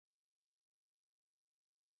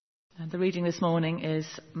The reading this morning is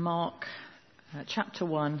Mark chapter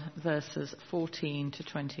 1, verses 14 to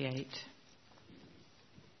 28.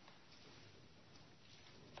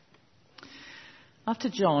 After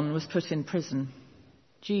John was put in prison,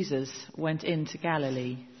 Jesus went into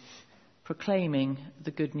Galilee, proclaiming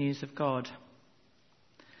the good news of God.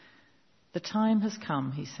 The time has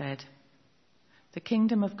come, he said. The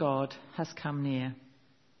kingdom of God has come near.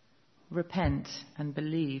 Repent and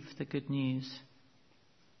believe the good news.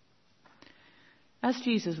 As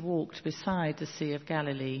Jesus walked beside the Sea of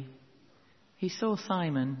Galilee, he saw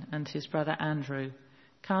Simon and his brother Andrew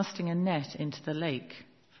casting a net into the lake,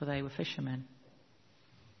 for they were fishermen.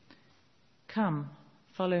 "Come,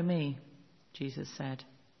 follow me," Jesus said,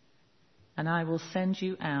 "and I will send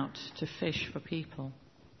you out to fish for people."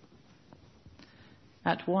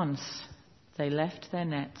 At once they left their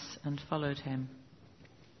nets and followed him.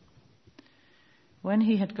 When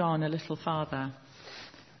he had gone a little farther,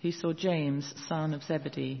 he saw James, son of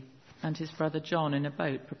Zebedee, and his brother John in a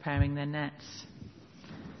boat preparing their nets.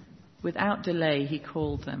 Without delay he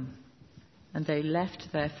called them, and they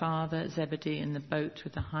left their father Zebedee in the boat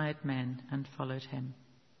with the hired men and followed him.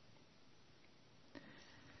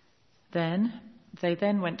 They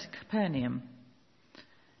went to Capernaum,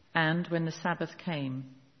 and when the Sabbath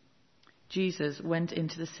came, Jesus went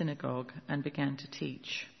into the synagogue and began to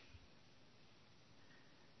teach.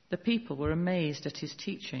 The people were amazed at his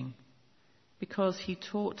teaching, because he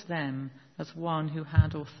taught them as one who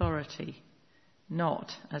had authority,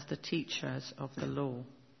 not as the teachers of the law.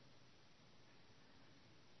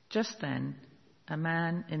 Just then, a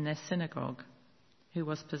man in their synagogue, who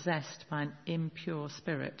was possessed by an impure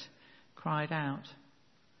spirit, cried out,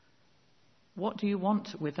 "What do you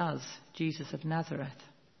want with us, Jesus of Nazareth?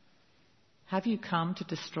 Have you come to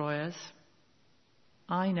destroy us?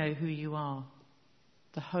 I know who you are,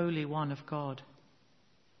 the Holy One of God."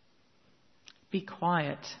 "Be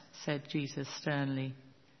quiet," said Jesus sternly.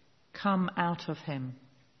 "Come out of him."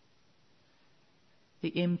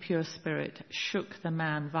 The impure spirit shook the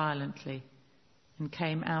man violently and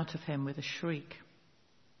came out of him with a shriek.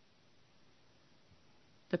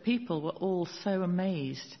 The people were all so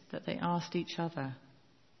amazed that they asked each other,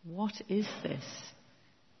 "What is this?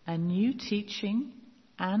 A new teaching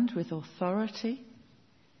and with authority?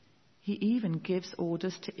 He even gives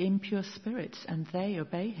orders to impure spirits, and they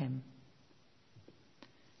obey him."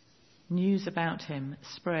 News about him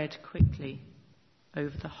spread quickly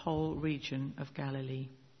over the whole region of Galilee.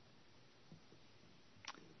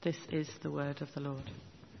 This is the word of the Lord.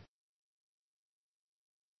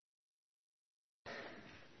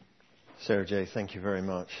 Sarah J., thank you very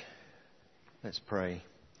much. Let's pray.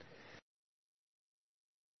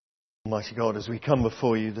 Almighty God, as we come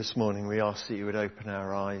before you this morning, we ask that you would open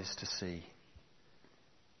our eyes to see,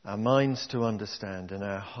 our minds to understand, and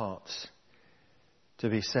our hearts to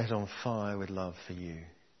be set on fire with love for you.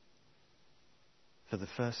 For the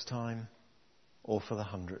first time or for the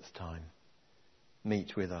 100th time,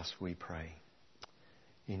 meet with us, we pray.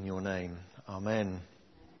 In your name, amen.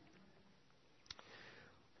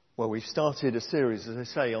 Well, we've started a series, as I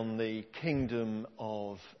say, on the kingdom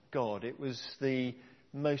of God. It was the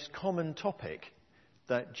most common topic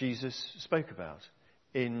that Jesus spoke about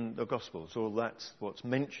in the Gospels, or that's what's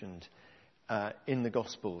mentioned in the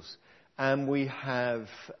Gospels. And we have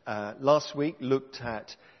last week looked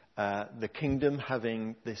at the kingdom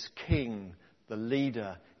having this king, the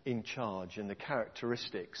leader in charge, and the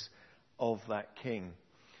characteristics of that king.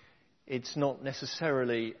 It's not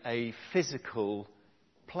necessarily a physical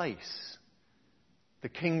place. The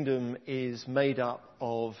kingdom is made up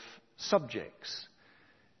of subjects,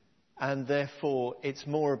 and therefore it's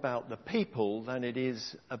more about the people than it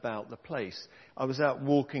is about the place. I was out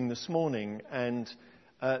walking this morning, and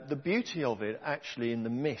the beauty of it, actually, in the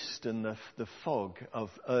mist and the fog of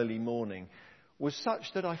early morning, was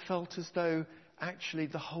such that I felt as though actually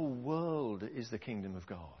the whole world is the kingdom of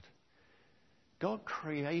God. God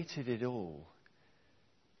created it all.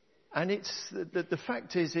 And it's the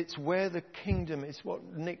fact is, it's where the kingdom, it's what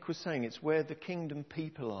Nick was saying, it's where the kingdom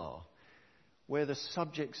people are, where the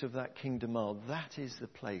subjects of that kingdom are. That is the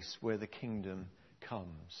place where the kingdom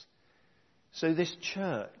comes. So this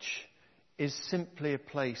church is simply a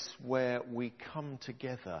place where we come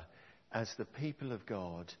together as the people of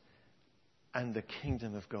God, and the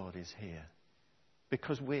kingdom of God is here.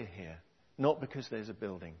 Because we're here. Not because there's a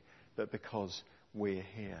building, but because we're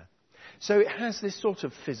here. So it has this sort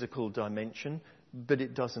of physical dimension, but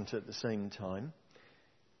it doesn't at the same time.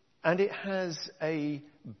 And it has a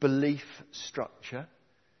belief structure.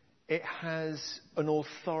 It has an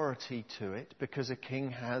authority to it, because a king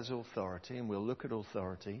has authority, and we'll look at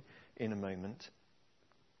authority in a moment.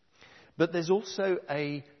 But there's also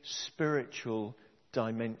a spiritual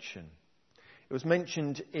dimension. It was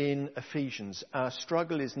mentioned in Ephesians. Our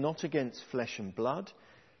struggle is not against flesh and blood,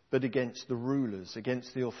 but against the rulers,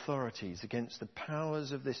 against the authorities, against the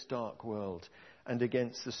powers of this dark world, and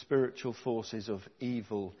against the spiritual forces of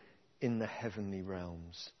evil in the heavenly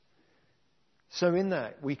realms. So in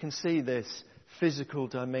that, we can see this physical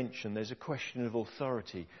dimension. There's a question of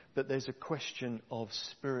authority, but there's a question of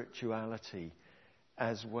spirituality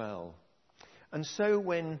as well. And so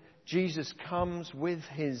when Jesus comes with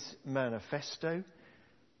his manifesto,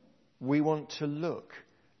 we want to look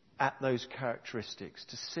at those characteristics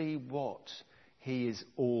to see what he is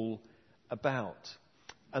all about.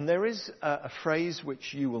 And there is a phrase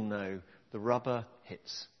which you will know: the rubber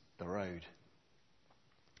hits the road.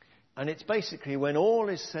 And it's basically when all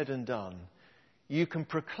is said and done, you can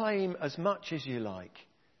proclaim as much as you like,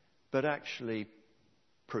 but actually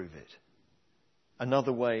prove it.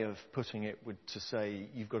 Another way of putting it would to say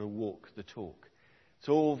you've got to walk the talk. It's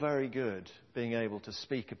all very good being able to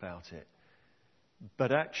speak about it.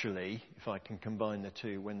 But actually, if I can combine the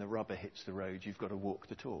two, when the rubber hits the road, you've got to walk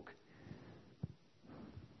the talk.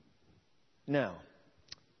 Now,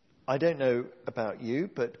 I don't know about you,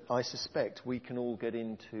 but I suspect we can all get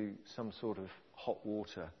into some sort of hot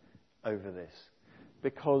water over this.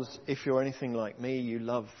 Because if you're anything like me, you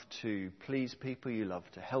love to please people, you love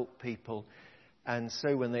to help people. And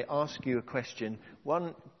so when they ask you a question,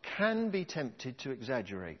 one can be tempted to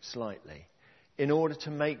exaggerate slightly in order to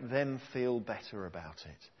make them feel better about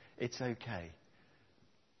it. It's okay.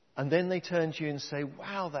 And then they turn to you and say,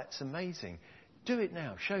 wow, that's amazing. Do it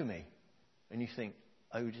now, show me. And you think,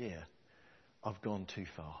 oh dear, I've gone too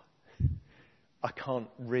far. I can't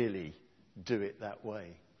really do it that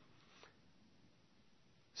way.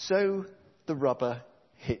 So the rubber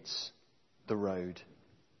hits the road.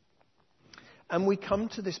 And we come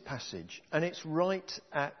to this passage, and it's right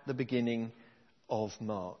at the beginning of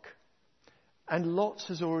Mark. And lots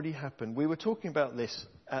has already happened. We were talking about this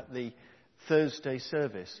at the Thursday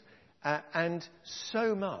service, and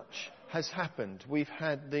so much has happened. We've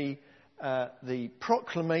had the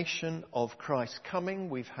proclamation of Christ's coming.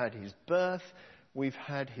 We've had his birth. We've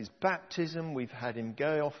had his baptism. We've had him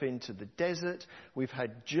go off into the desert. We've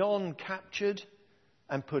had John captured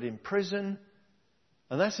and put in prison.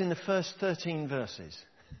 And that's in the first 13 verses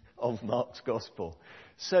of Mark's Gospel.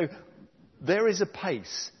 So there is a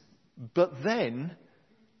pace. But then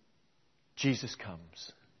Jesus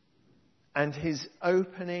comes. And his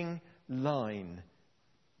opening line,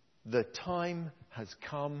 the time has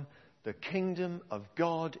come, the kingdom of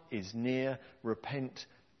God is near, repent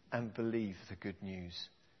and believe the good news.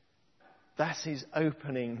 That's his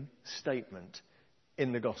opening statement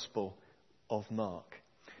in the Gospel of Mark.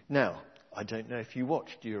 Now, I don't know if you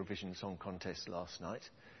watched Eurovision Song Contest last night.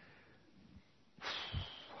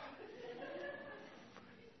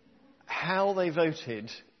 How they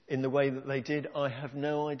voted in the way that they did, I have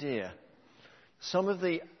no idea. Some of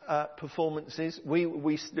the performances, we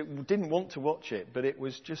didn't want to watch it, but it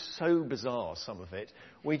was just so bizarre, some of it.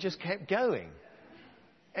 We just kept going.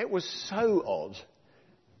 It was so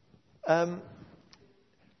odd.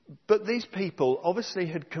 But these people obviously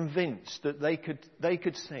had convinced that they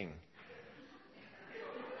could sing.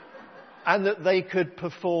 And that they could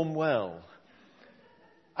perform well.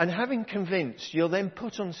 And having convinced, you're then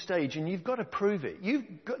put on stage and you've got to prove it.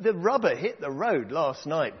 The rubber hit the road last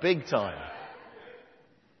night, big time.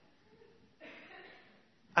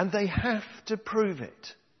 And they have to prove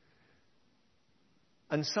it.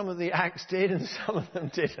 And some of the acts did and some of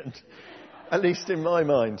them didn't. At least in my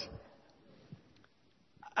mind.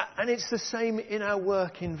 And it's the same in our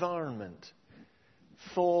work environment.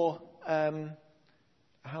 For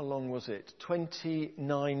how long was it?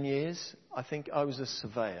 29 years. I think I was a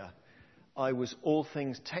surveyor. I was all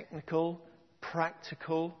things technical,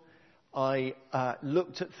 practical. I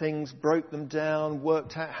looked at things, broke them down,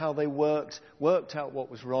 worked out how they worked out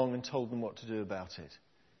what was wrong and told them what to do about it.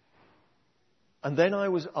 And then I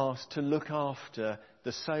was asked to look after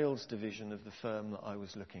the sales division of the firm that I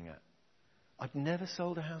was looking at. I'd never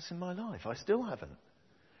sold a house in my life. I still haven't.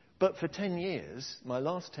 But for 10 years, my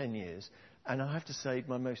last 10 years, and I have to say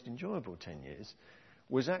my most enjoyable 10 years,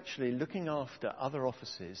 was actually looking after other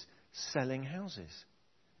offices selling houses.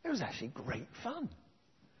 It was actually great fun.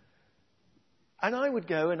 And I would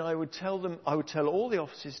go and I would tell all the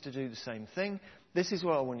offices to do the same thing. This is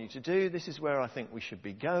what I want you to do. This is where I think we should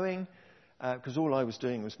be going. Because all I was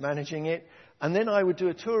doing was managing it. And then I would do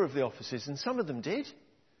a tour of the offices, and some of them did.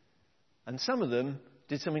 And some of them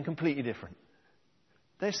did something completely different.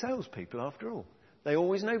 They're salespeople, after all. They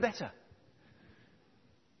always know better.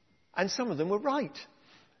 And some of them were right.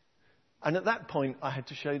 And at that point, I had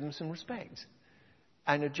to show them some respect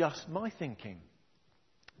and adjust my thinking.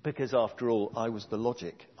 Because after all, I was the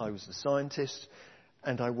logic, I was the scientist,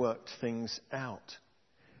 and I worked things out.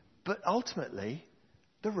 But ultimately,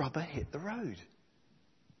 the rubber hit the road.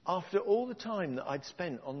 After all the time that I'd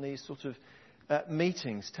spent on these sort of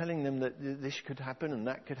meetings, telling them that this could happen and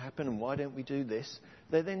that could happen and why don't we do this,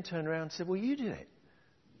 they then turned around and said, well, you do it.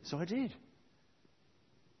 So I did.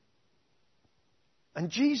 And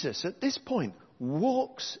Jesus, at this point,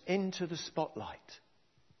 walks into the spotlight.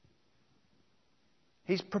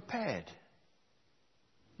 He's prepared.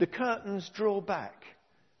 The curtains draw back.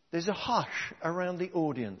 There's a hush around the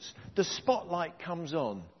audience. The spotlight comes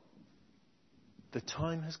on. The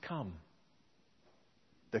time has come.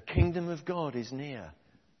 The kingdom of God is near.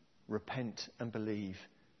 Repent and believe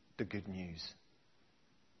the good news.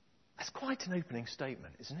 That's quite an opening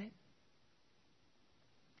statement, isn't it?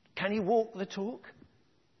 Can he walk the talk?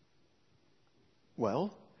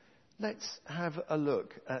 Well, let's have a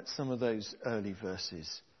look at some of those early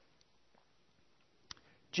verses.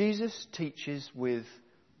 Jesus teaches with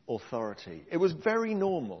authority. It was very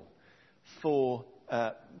normal for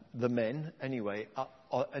the men, anyway,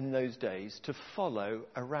 in those days, to follow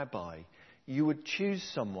a rabbi. You would choose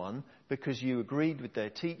someone because you agreed with their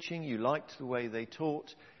teaching, you liked the way they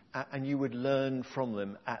taught, and you would learn from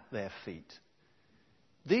them at their feet.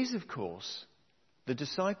 These, of course, the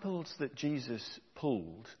disciples that Jesus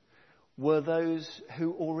pulled were those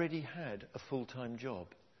who already had a full-time job.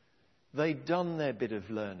 They'd done their bit of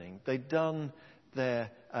learning. They'd done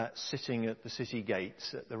their sitting at the city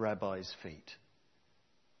gates at the rabbi's feet.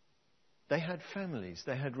 They had families.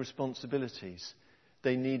 They had responsibilities.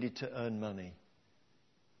 They needed to earn money.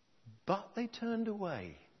 But they turned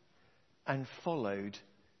away and followed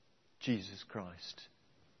Jesus Christ.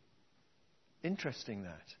 Interesting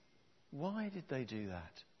that. Why did they do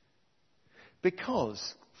that?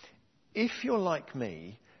 Because if you're like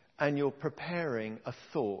me and you're preparing a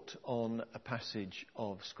thought on a passage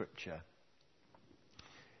of Scripture,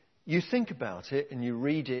 you think about it and you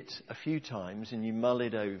read it a few times and you mull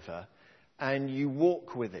it over and you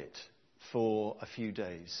walk with it for a few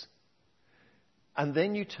days. And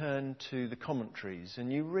then you turn to the commentaries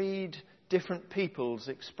and you read different people's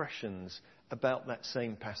expressions about that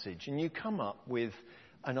same passage and you come up with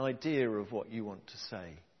an idea of what you want to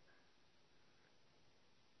say.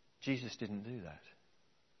 Jesus didn't do that.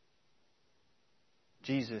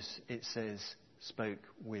 Jesus, it says, spoke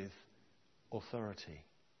with authority.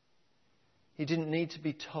 He didn't need to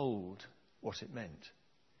be told what it meant.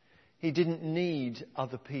 He didn't need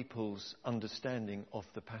other people's understanding of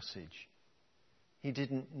the passage. He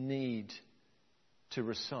didn't need to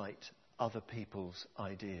recite other people's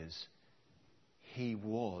ideas. He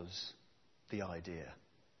was the idea.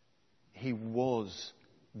 He was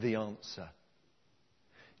the answer.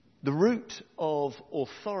 The root of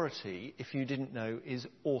authority, if you didn't know, is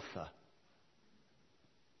author.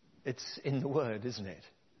 It's in the word, isn't it?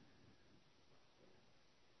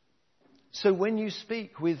 So when you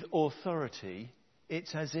speak with authority,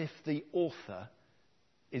 it's as if the author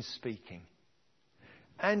is speaking.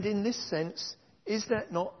 And in this sense, is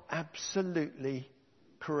that not absolutely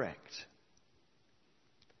correct?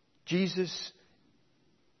 Jesus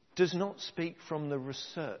does not speak from the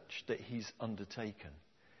research that he's undertaken.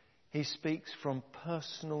 He speaks from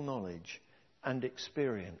personal knowledge and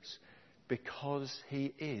experience because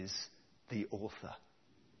he is the author.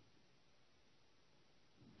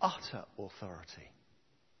 Utter authority.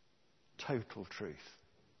 Total truth.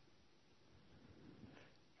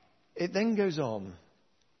 It then goes on,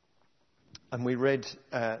 and we read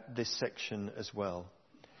this section as well,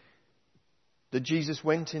 that Jesus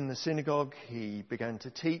went in the synagogue, he began to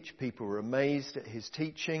teach, people were amazed at his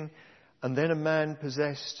teaching, and then a man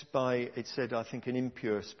possessed by, it said, I think, an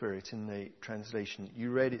impure spirit in the translation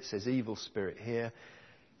you read, it says evil spirit here,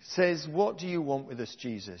 says, what do you want with us,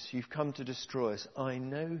 Jesus? You've come to destroy us. I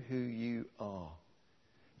know who you are.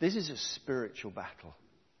 This is a spiritual battle.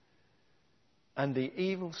 And the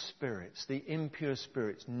evil spirits, the impure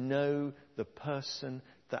spirits, know the person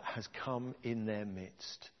that has come in their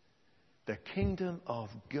midst. The kingdom of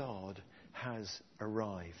God has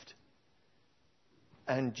arrived.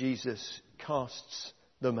 And Jesus casts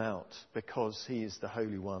them out because he is the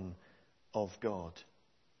Holy One of God.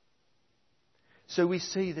 So we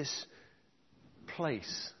see this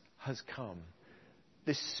place has come.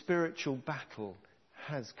 This spiritual battle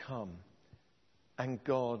has come. And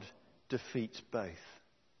God defeats both.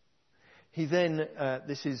 He then,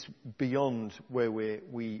 this is beyond where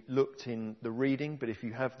we looked in the reading, but if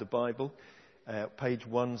you have the Bible, Page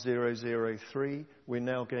 1003, we're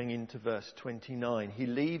now going into verse 29. He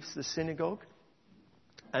leaves the synagogue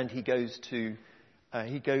and he goes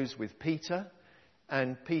with Peter,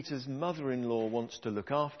 and Peter's mother-in-law wants to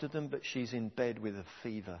look after them, but she's in bed with a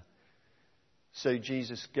fever. So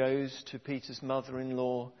Jesus goes to Peter's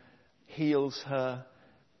mother-in-law, heals her,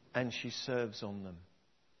 and she serves on them.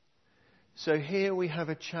 So here we have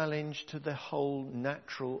a challenge to the whole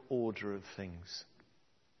natural order of things.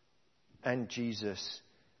 And Jesus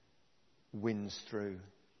wins through.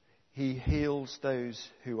 He heals those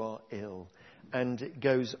who are ill. And it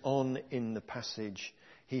goes on in the passage.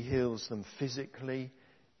 He heals them physically,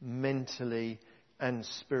 mentally, and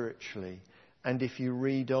spiritually. And if you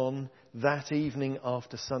read on, that evening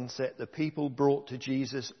after sunset, the people brought to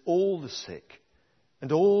Jesus all the sick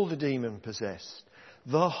and all the demon-possessed.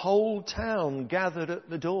 The whole town gathered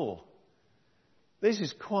at the door. This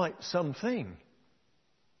is quite something.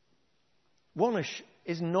 Wonersh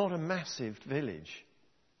is not a massive village.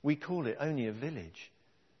 We call it only a village.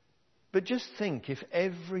 But just think if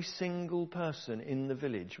every single person in the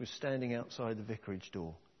village was standing outside the vicarage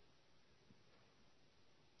door.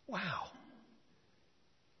 Wow.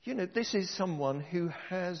 You know, this is someone who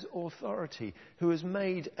has authority, who has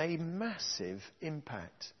made a massive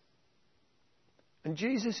impact. And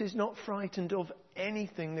Jesus is not frightened of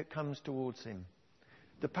anything that comes towards him.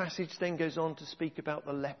 The passage then goes on to speak about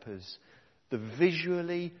the lepers, the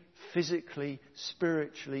visually, physically,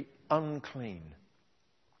 spiritually unclean.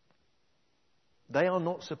 They are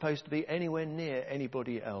not supposed to be anywhere near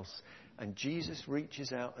anybody else. And Jesus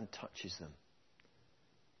reaches out and touches them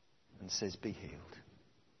and says, "Be healed.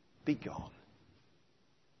 Be gone."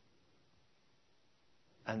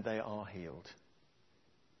 And they are healed.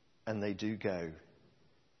 And they do go.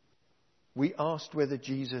 We asked whether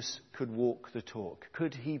Jesus could walk the talk.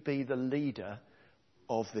 Could he be the leader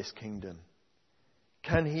of this kingdom?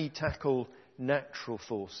 Can he tackle natural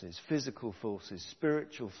forces, physical forces,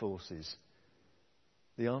 spiritual forces?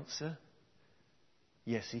 The answer?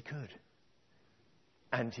 Yes, he could.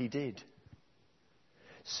 And he did.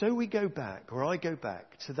 So we go back, or I go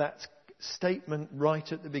back, to that statement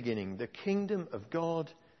right at the beginning. The kingdom of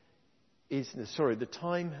God the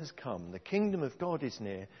time has come. The kingdom of God is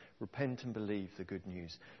near. Repent and believe the good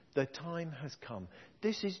news. The time has come.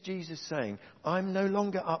 This is Jesus saying, I'm no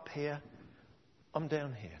longer up here. I'm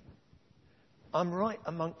down here. I'm right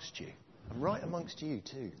amongst you. I'm right amongst you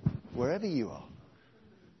too, wherever you are.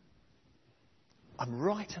 I'm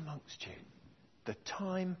right amongst you. The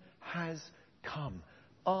time has come.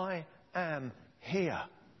 I am here.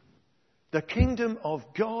 The kingdom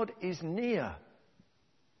of God is near.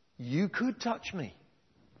 You could touch me.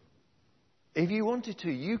 If you wanted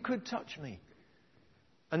to, you could touch me.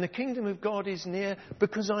 And the kingdom of God is near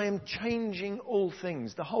because I am changing all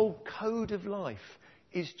things. The whole code of life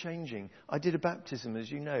is changing. I did a baptism,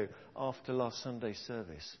 as you know, after last Sunday's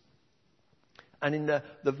service. And in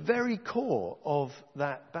the very core of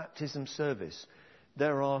that baptism service,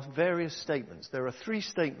 there are various statements. There are 3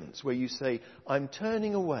 statements where you say, I'm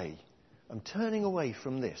turning away. I'm turning away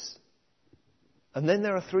from this. And then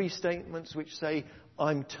there are 3 statements which say,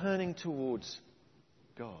 I'm turning towards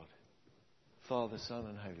God, Father, Son,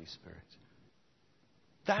 and Holy Spirit.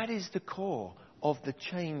 That is the core of the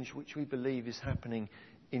change which we believe is happening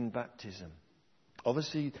in baptism.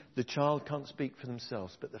 Obviously, the child can't speak for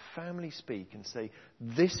themselves, but the family speak and say,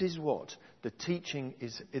 this is what the teaching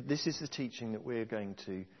is. This is the teaching that we're going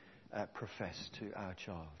to profess to our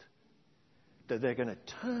child. That they're going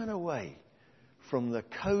to turn away from the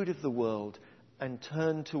code of the world and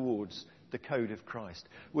turn towards the code of Christ.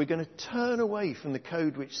 We're going to turn away from the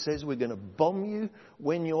code which says we're going to bomb you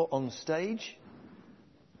when you're on stage.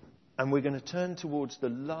 And we're going to turn towards the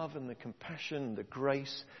love and the compassion, the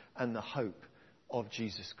grace and the hope of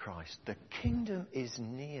Jesus Christ. The kingdom is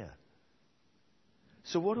near.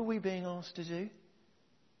 So what are we being asked to do?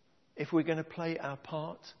 If we're going to play our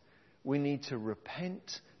part, we need to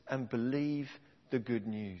repent and believe the good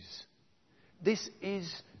news. This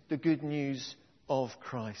is the good news of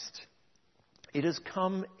Christ. It has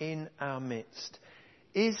come in our midst.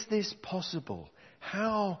 Is this possible?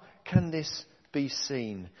 How can this be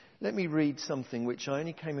seen? Let me read something which I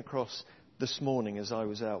only came across this morning as I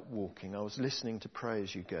was out walking. I was listening to Pray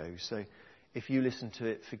As You Go. So if you listen to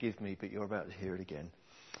it, forgive me, but you're about to hear it again.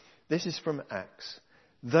 This is from Acts.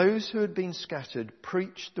 Those who had been scattered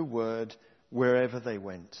preached the word wherever they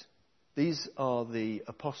went. These are the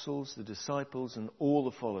apostles, the disciples, and all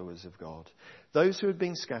the followers of God. Those who had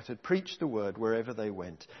been scattered preached the word wherever they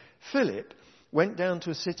went. Philip went down to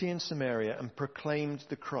a city in Samaria and proclaimed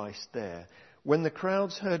the Christ there. When the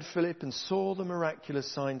crowds heard Philip and saw the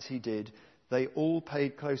miraculous signs he did, They all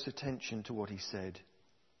paid close attention to what he said.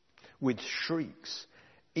 With shrieks,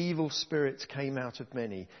 evil spirits came out of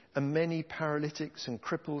many, and many paralytics and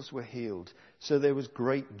cripples were healed. So there was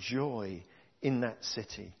great joy in that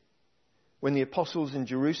city. When the apostles in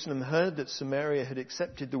Jerusalem heard that Samaria had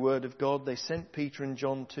accepted the word of God, they sent Peter and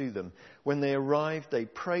John to them. When they arrived, they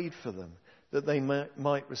prayed for them that they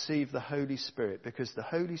might receive the Holy Spirit, because the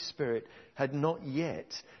Holy Spirit had not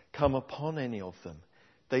yet come upon any of them.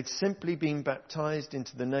 They'd simply been baptized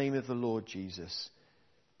into the name of the Lord Jesus.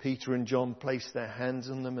 Peter and John placed their hands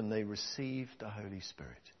on them and they received the Holy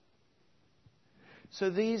Spirit. So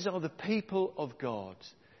these are the people of God,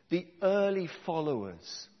 the early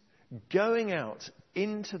followers, going out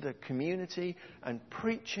into the community and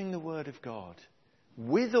preaching the word of God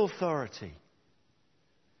with authority.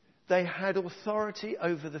 They had authority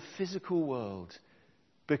over the physical world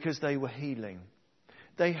because they were healing.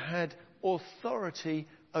 They had authority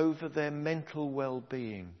over their mental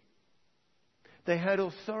well-being. They had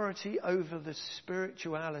authority over the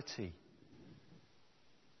spirituality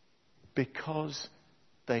because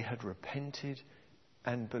they had repented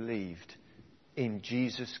and believed in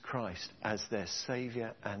Jesus Christ as their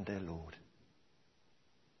Saviour and their Lord.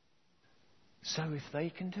 So if they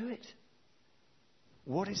can do it,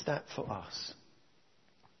 what is that for us?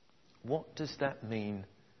 What does that mean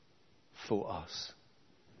for us?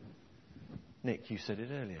 Nick, you said it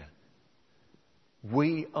earlier.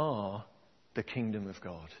 We are the kingdom of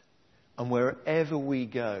God. And wherever we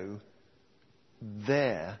go,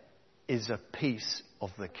 there is a piece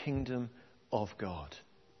of the kingdom of God.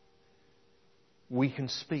 We can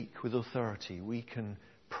speak with authority. We can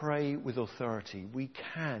pray with authority. We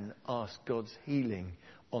can ask God's healing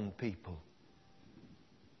on people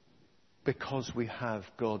because we have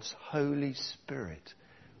God's Holy Spirit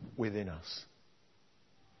within us.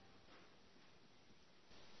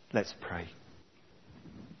 Let's pray.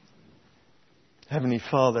 Heavenly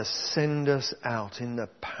Father, send us out in the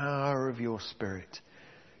power of your Spirit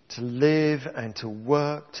to live and to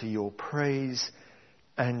work to your praise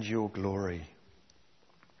and your glory.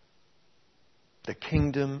 The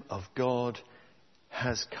kingdom of God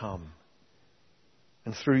has come.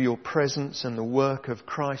 And through your presence and the work of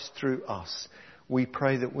Christ through us, we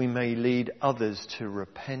pray that we may lead others to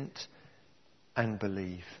repent and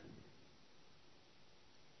believe.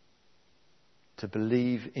 To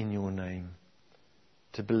believe in your name.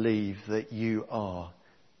 To believe that you are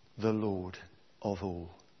the Lord of all.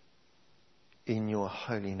 In your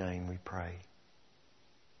holy name we pray.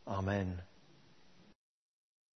 Amen.